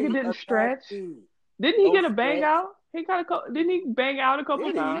 Nigga didn't stretch. Didn't he get a bang out? Didn't he bang out a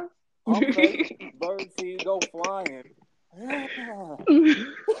couple times? Okay. Bird see go flying.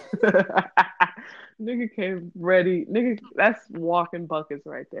 Nigga came ready. Nigga, that's walking buckets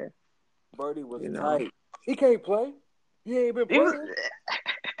right there. Birdie was tight. He can't play. He ain't been playing.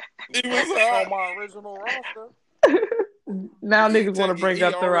 He was on my original roster. Now niggas want to bring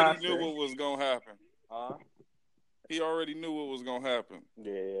up the roster. He already knew what was going to happen. Huh? He already knew what was going to happen.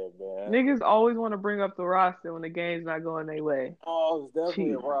 Yeah, man. Niggas always want to bring up the roster when the game's not going their way. Oh, it's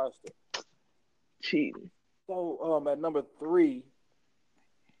definitely a roster. Cheating. So, at number 3,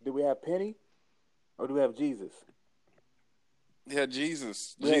 do we have Penny or do we have Jesus? Yeah,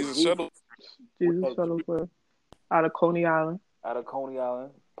 Jesus. Jesus Shuttlesworth. Out of Coney Island.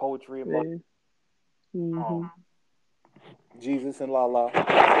 Poetry and Mm-hmm. Jesus and Lala.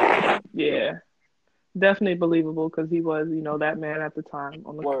 Yeah. Definitely believable because he was, that man at the time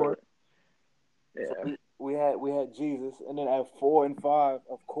on the court. Yeah. So we had Jesus, and then at 4 and 5,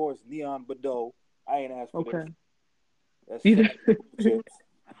 of course, Neon Badeau. I ain't asked for this. That's You chips.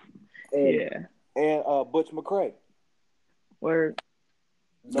 And yeah. Butch McRae. Word.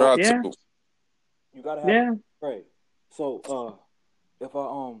 No, Got Yeah. to. you gotta have Yeah. McRae. So if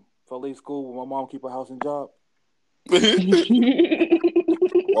I leave school, will my mom keep her house and job?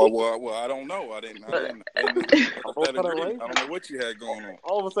 Well, I don't know. I didn't I that thought that agree. right. I don't know what you had going on.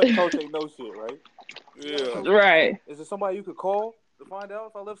 All of a sudden, coach ain't no shit, right? Yeah. Right. Is there somebody you could call to find out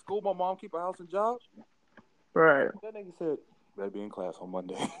if I left school, my mom keep her house and job? Right. That nigga said, better be in class on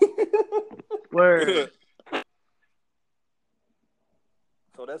Monday. Word.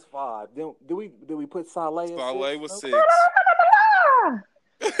 So that's 5. Then do we put Saleh at 6? Saleh was No? 6.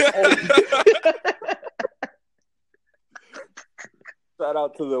 Shout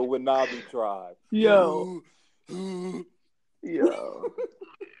out to the Wanabe tribe. Yo.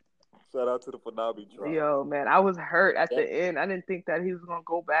 Shout out to the Wanabe tribe. Yo, man, I was hurt at the end. I didn't think that he was gonna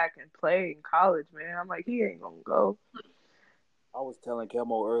go back and play in college, man. I'm like, he ain't gonna go. I was telling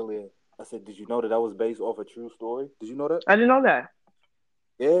Kelmo earlier. I said, did you know that was based off a true story? Did you know that? I didn't know that.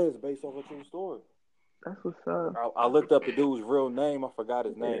 Yeah, it's based off a true story. That's what's up. I looked up the dude's real name. I forgot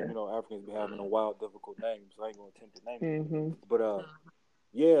his name. Yeah. You know, Africans be having a wild, difficult name, so I ain't gonna attempt to name it. Mm-hmm. But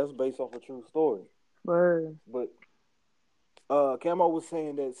yeah, it's based off a true story. Word. But Camo was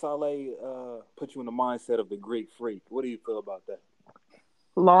saying that Saleh put you in the mindset of the Greek freak. What do you feel about that?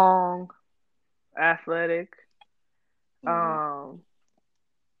 Long, athletic. Mm-hmm.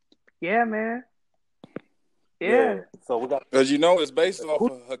 Yeah, man. Yeah. So we got Because you know it's based off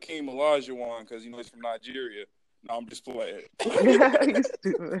of Hakeem Olajuwon because you know he's from Nigeria. No, I'm just playing. You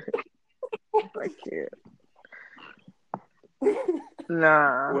stupid. I can't.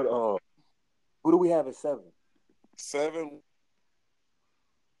 Nah. what, who do we have at 7? 7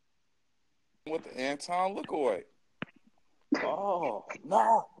 with the Anton Lookaway. Oh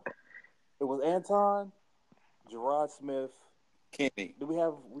no, it was Anton, Gerard Smith, Kenny. Do we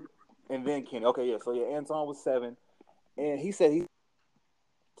have and then Kenny? Okay, yeah. So yeah, Anton was 7, and he said he's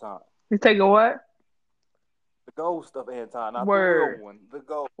Anton. You taking what? The ghost of Anton, not Word. the real one. The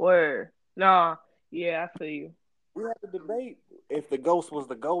ghost. Word. Nah. Yeah, I feel you. We had to debate if the ghost was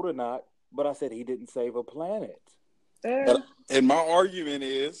the goat or not, but I said he didn't save a planet. Yeah. And my argument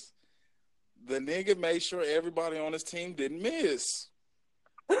is the nigga made sure everybody on his team didn't miss.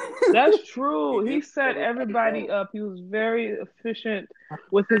 That's true. He He did set save everybody everybody. up. He was very efficient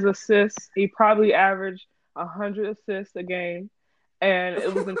with his assists. He probably averaged 100 assists a game, and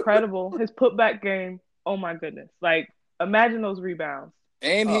it was incredible. His putback game, oh my goodness. Like, imagine those rebounds.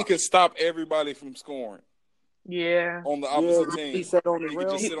 And he could stop everybody from scoring Yeah. on the opposite team. He sat on the He could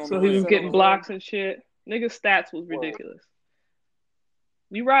rim. just sit on So the he was rim. getting blocks and shit. Nigga's stats was ridiculous.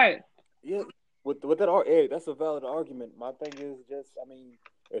 You right. Yeah, with that, that's a valid argument. My thing is just, I mean,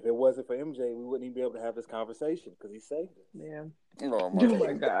 if it wasn't for MJ, we wouldn't even be able to have this conversation because he saved it. Yeah. Oh Oh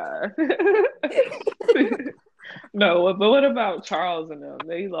my God. No, but what about Charles and them?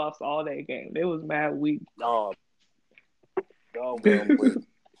 They lost all that game. They was mad weak. No, Mad.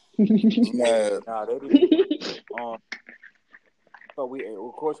 nah, they didn't. So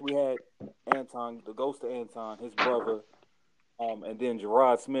of course, we had Anton, the ghost of Anton, his brother, and then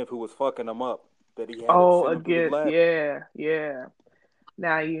Gerard Smith, who was fucking him up. That he had. Oh, to send him through the again, glass. yeah.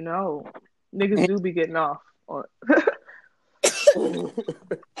 Now you know, niggas do be getting off.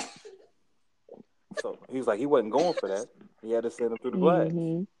 So he was like, he wasn't going for that. He had to send him through the glass.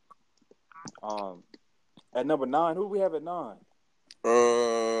 Mm-hmm. At number 9, who do we have at 9?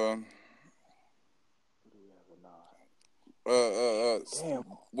 Damn.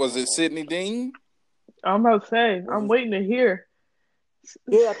 Was it Sidney Dean? I'm about to say, I'm waiting to hear.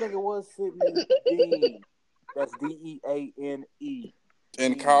 Yeah, I think it was Sidney Dean. That's Deane.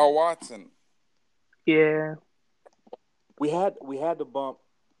 And Kyle Watson. Yeah. We had to bump.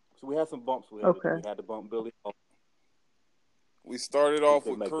 So we had some bumps. We had to bump Billy. We started off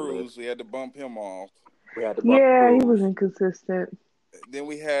with make the Cruz. list. We had to bump him off. We had to bump Yeah, Cruz. he was inconsistent. Then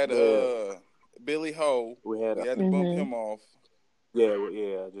we had Billy Ho. We had to bump him off. Yeah,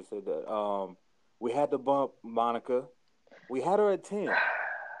 I just said that. We had to bump Monica. We had her at 10.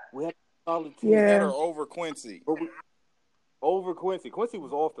 We had a solid 10. We had her over Quincy. Over Quincy. Quincy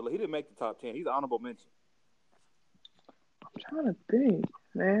was off the list. He didn't make the top 10. He's an honorable mention. I'm trying to think,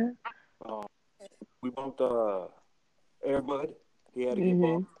 man. We bumped Airbud. He had to get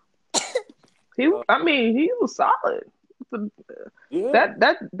bumped. He was solid. Yeah.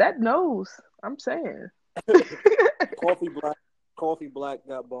 That nose. I'm saying. Coffee Black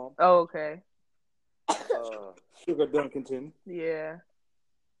got bumped. Oh, okay. Sugar Dunkinton. Yeah.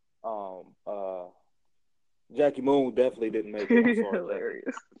 Jackie Moon definitely didn't make it. I'm sorry,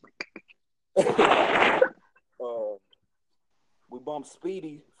 Hilarious. bumped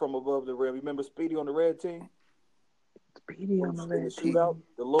Speedy from above the rim. You remember Speedy on the red team? Speedy on the In the red team. shootout,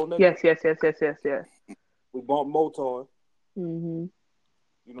 the little nigga. Yes. We bumped Motar. Mm-hmm.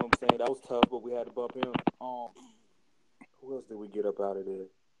 You know what I'm saying? That was tough, but we had to bump him. Who else did we get up out of there?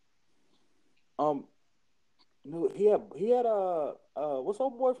 He had what's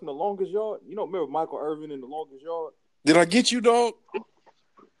old boy from The Longest Yard? You know, remember Michael Irvin in The Longest Yard? Did I get you, dog?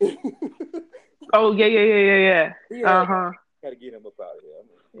 Oh yeah. Got to get him up out of here. I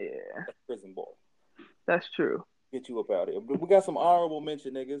mean, Yeah, that's prison ball. that's true. Get you up out of here. But we got some honorable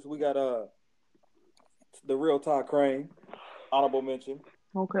mention niggas. We got the real Todd Crane, honorable mention.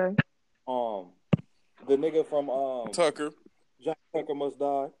 Okay. The nigga from Tucker. John Tucker Must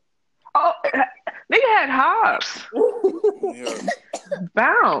Die. Oh, nigga had hops. Yeah.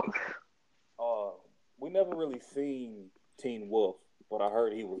 Bounce. We never really seen Teen Wolf, but I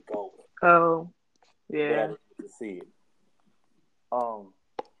heard he was gold. Oh, But I yeah. didn't get to see it.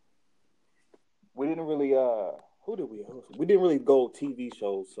 We didn't really who did we host? We didn't really go TV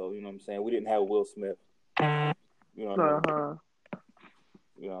shows, so you know what I'm saying. We didn't have Will Smith. You know what I mean?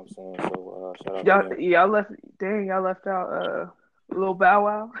 You know what I'm saying. So shout out to him. Y'all left out Lil Bow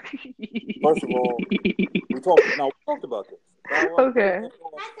Wow. First of all, we talked about this. Okay.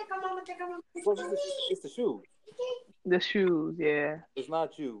 It's the shoes. The shoes, yeah. It's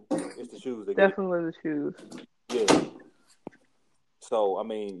not you. It's the shoes. That Definitely the shoes. Yeah. So I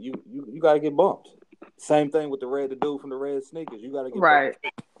mean, you got to get bumped. Same thing with the dude from the red sneakers. You got to get Right.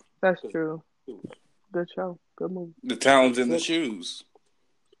 bumped. That's true. Good show. Good movie. The talent's in the shoes.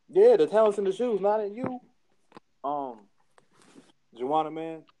 Yeah, the talent's in the shoes, not in you. Juwanna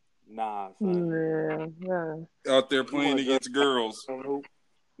Man, nah, son. Yeah. Out there playing against girls.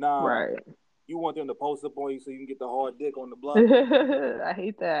 Nah, Right. You want them to post up on you so you can get the hard dick on the block. I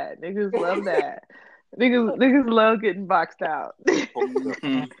hate that. Niggas love that. Niggas love getting boxed out.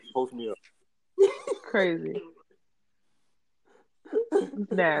 Post me up. Crazy.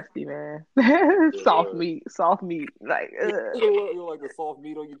 It's nasty, man. Soft meat. Like, you like the soft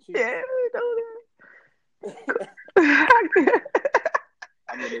meat on your cheek. Yeah, we know that.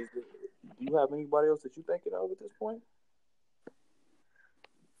 I mean, do you have anybody else that you thinking of at this point?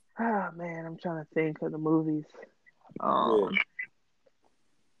 Oh man, I'm trying to think of the movies.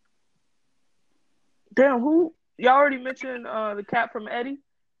 Damn, who y'all already mentioned the cat from Eddie?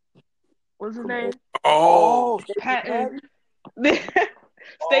 What's his name? Oh, Patton.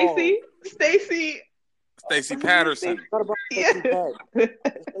 Stacey Patterson. What about Stacey Patton?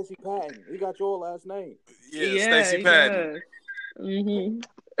 Stacey Patton. He got your last name. Yeah, Stacey Patton.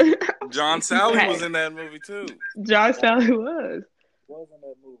 Mm-hmm. John Sally was in that movie too. John Sally was. Was in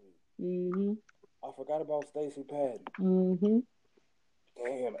that movie. Mm-hmm. I forgot about Stacey Patton. Mm-hmm.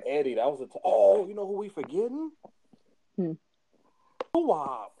 Damn, Eddie, that was oh, you know who we forgetting?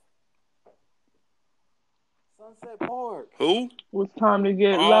 Wop. Sunset Park. Who? It's time to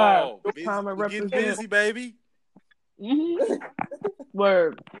get live. It's time to represent. Getting busy, baby. Mm-hmm.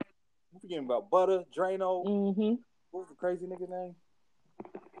 Word. We forgetting about Butter, Drano. Mm-hmm. What was the crazy nigga's name?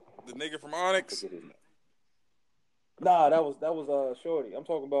 The nigga from Onyx. Nah, that was Shorty. I'm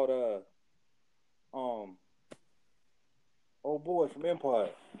talking about old boy from Empire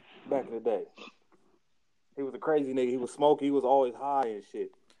back in the day. He was a crazy nigga. He was smoking. He was always high and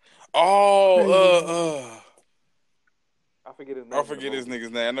shit. Oh, I forget his name. I forget his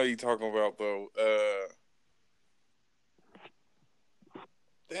nigga's name. I know you talking about though.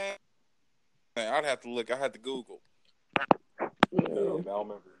 Damn. I'd have to look. I had to Google. Yeah, man, I don't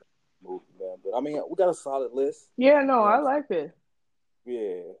remember the movie, man. But I mean, we got a solid list. Yeah, no, I like it.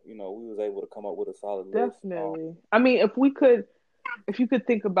 Yeah, you know, we was able to come up with a solid list. Definitely. Definitely. I mean, if you could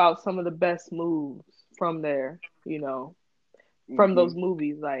think about some of the best moves from there, you know, from those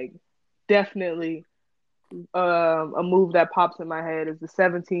movies, like definitely a move that pops in my head is the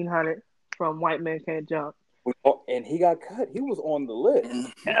 1700 from White Man Can't Jump. And he got cut. He was on the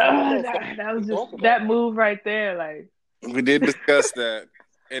list. That was just that move right there. Like we did discuss that,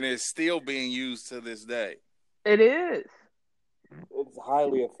 and it's still being used to this day. It is. It's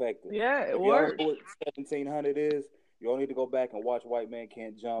highly effective. Yeah, it works. works. If you don't know what 1700 is, you all need to go back and watch White Man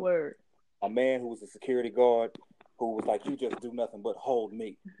Can't Jump. Word. A man who was a security guard who was like, you just do nothing but hold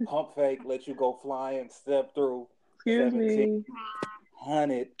me. Pump fake, let you go flying, step through. Excuse me.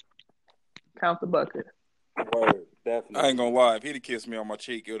 1700. Count the bucket. Word, definitely. I ain't gonna lie. If he'd have kissed me on my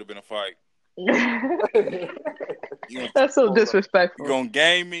cheek, it would have been a fight. That's so disrespectful. You gonna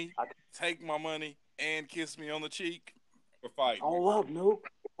game me, take my money, and kiss me on the cheek? We're fighting. Hold up, Nuke.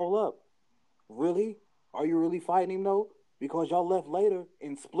 Hold up. Really? Are you really fighting him, though? Because y'all left later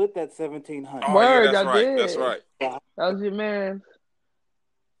and split that 1700. Oh, Word, yeah, that's y'all right. did. That's right. That was your man.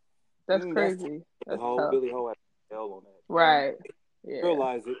 That's crazy. The That's whole tough. Billy Ho had hell on that. Right. Yeah.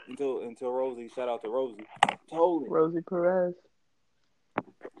 Realize it until Rosie. Shout out to Rosie. Told him. Rosie Perez.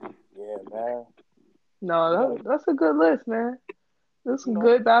 Yeah, man. No, that's a good list, man. There's some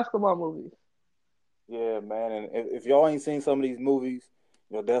good basketball movies. Yeah, man. And if y'all ain't seen some of these movies,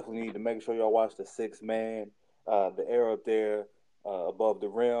 you'll definitely need to make sure y'all watch The Sixth Man, The Air Up There, Above the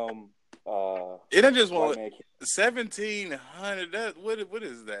Rim. It ain't just one. 1,700. That what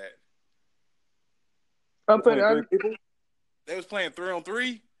is that? Up and under. They was playing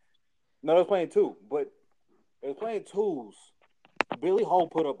 3-on-3. No, they was playing 2, but they was playing 2s. Billy Ho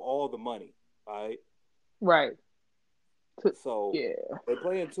put up all the money, all right? Right. So yeah, they're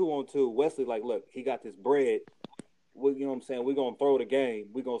playing 2-on-2. Wesley, like, look, he got this bread. You know what I'm saying? We're gonna throw the game.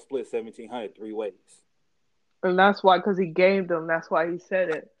 We're gonna split 1,700 3 ways. And that's why, because he gamed them. That's why he said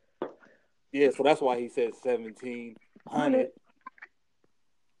it. Yeah, so that's why he said 1,700.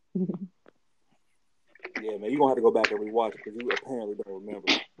 Yeah, man, you're going to have to go back and rewatch it because you apparently don't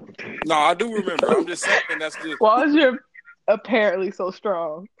remember. No, I do remember. I'm just saying that's just... Why is your apparently so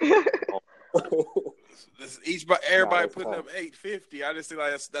strong? Everybody putting up 850. I just think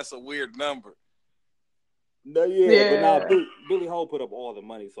like that's a weird number. No, but now Billy Ho put up all the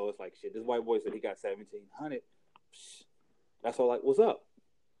money, so it's like, shit, this white boy said he got 1,700. That's all like, what's up?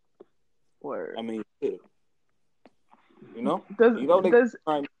 Word. I mean, shit. You know? I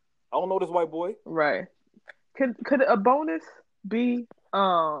don't know this white boy. Right. Could a bonus be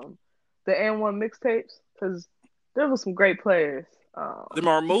the N1 mixtapes? Because there was some great players them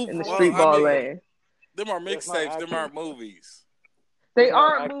are movies in the street ball lane. Them are mixtapes. Them aren't movies. They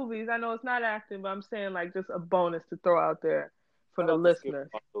aren't movies. I know it's not acting, but I'm saying like just a bonus to throw out there for the listeners.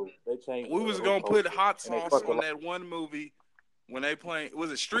 We was gonna put hot sauce on that one movie when they playing.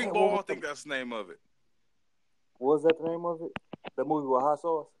 Was it Street Ball? I think that's the name of it. What was that the name of it? The movie with hot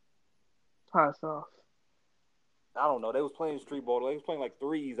sauce. Hot sauce. I don't know. They was playing street ball. They was playing like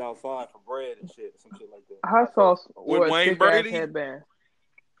threes outside for bread and shit, some shit like that. Hot sauce with Wayne Brady headband.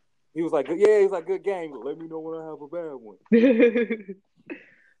 He was like, yeah, he's like, good game. Let me know when I have a bad one.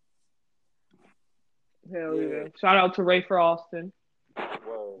 Hell yeah. Shout out to Ray for Austin.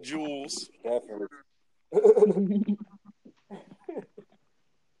 Word. Jules. Definitely.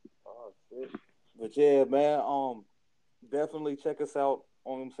 Oh shit. But yeah, man, definitely check us out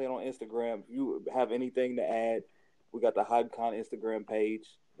on Instagram. If you have anything to add, we got the HypeCon Instagram page.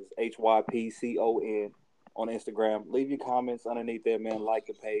 It's HYPCON on Instagram. Leave your comments underneath there, man. Like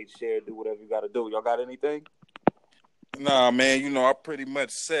the page, share, do whatever you got to do. Y'all got anything? Nah, man. I pretty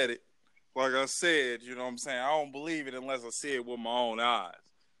much said it. Like I said, you know what I'm saying? I don't believe it unless I see it with my own eyes.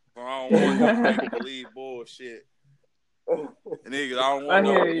 So I don't want to believe bullshit. Niggas, I don't want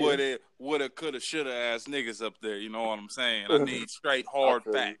no woulda, coulda, shoulda ass niggas up there. You know what I'm saying? I need straight, hard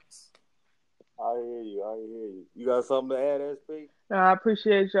facts. I hear you. You got something to add, SP? I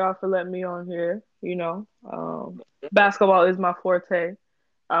appreciate y'all for letting me on here. Basketball is my forte.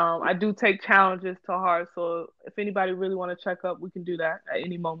 I do take challenges to heart, so if anybody really want to check up, we can do that at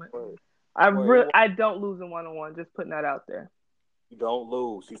any moment. I don't lose in one-on-one. Just putting that out there. You don't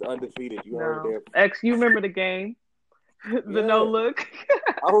lose. She's undefeated. You heard it there. X, you remember the game? The no look.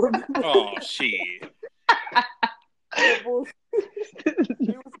 I remember. Oh shit. He was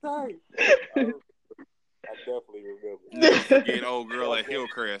tight. I definitely remember. Never forget old girl at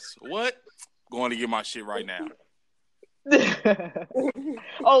Hillcrest. What? Going to get my shit right now.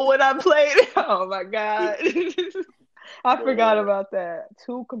 Oh, when I played? Oh my god. I forgot about that.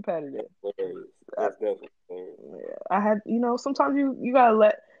 Too competitive. That's definitely I had, sometimes you gotta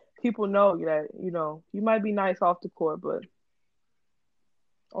let people know that, you might be nice off the court, but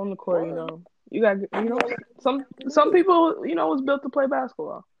on the court, you got, some people, was built to play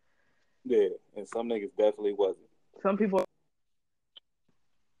basketball. Yeah, and some niggas definitely wasn't. Some people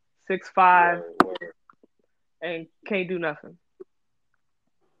 6'5" and can't do nothing.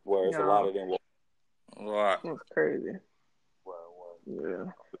 It's a lot of them. Right. That's crazy. Yeah.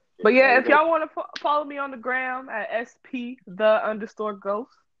 But yeah, if y'all want to follow me on the gram at SP_the_ghost.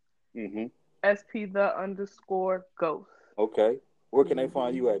 Mm-hmm. SP_the_ghost. Okay. Where can they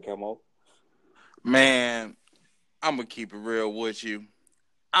find you at, Camo? Man, I'm going to keep it real with you.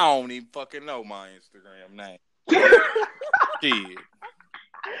 I don't even fucking know my Instagram name. Shit.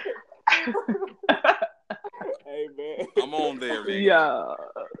 Hey, man. I'm on there, man. Yeah.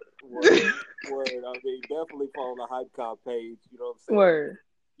 Word. I mean, definitely follow the HypeCon page. You know what I'm saying? Word.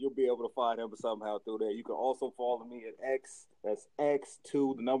 You'll be able to find him somehow through there. You can also follow me at X. That's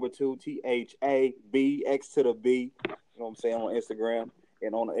X2, the number 2, THAB, X to the B. You know what I'm saying? On Instagram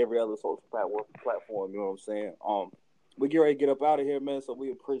and on every other social platform. You know what I'm saying? we get ready to get up out of here, man. So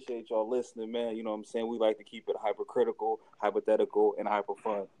we appreciate y'all listening, man. You know what I'm saying? We like to keep it hypercritical, hypothetical, and hyper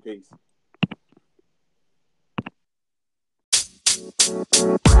fun. Peace.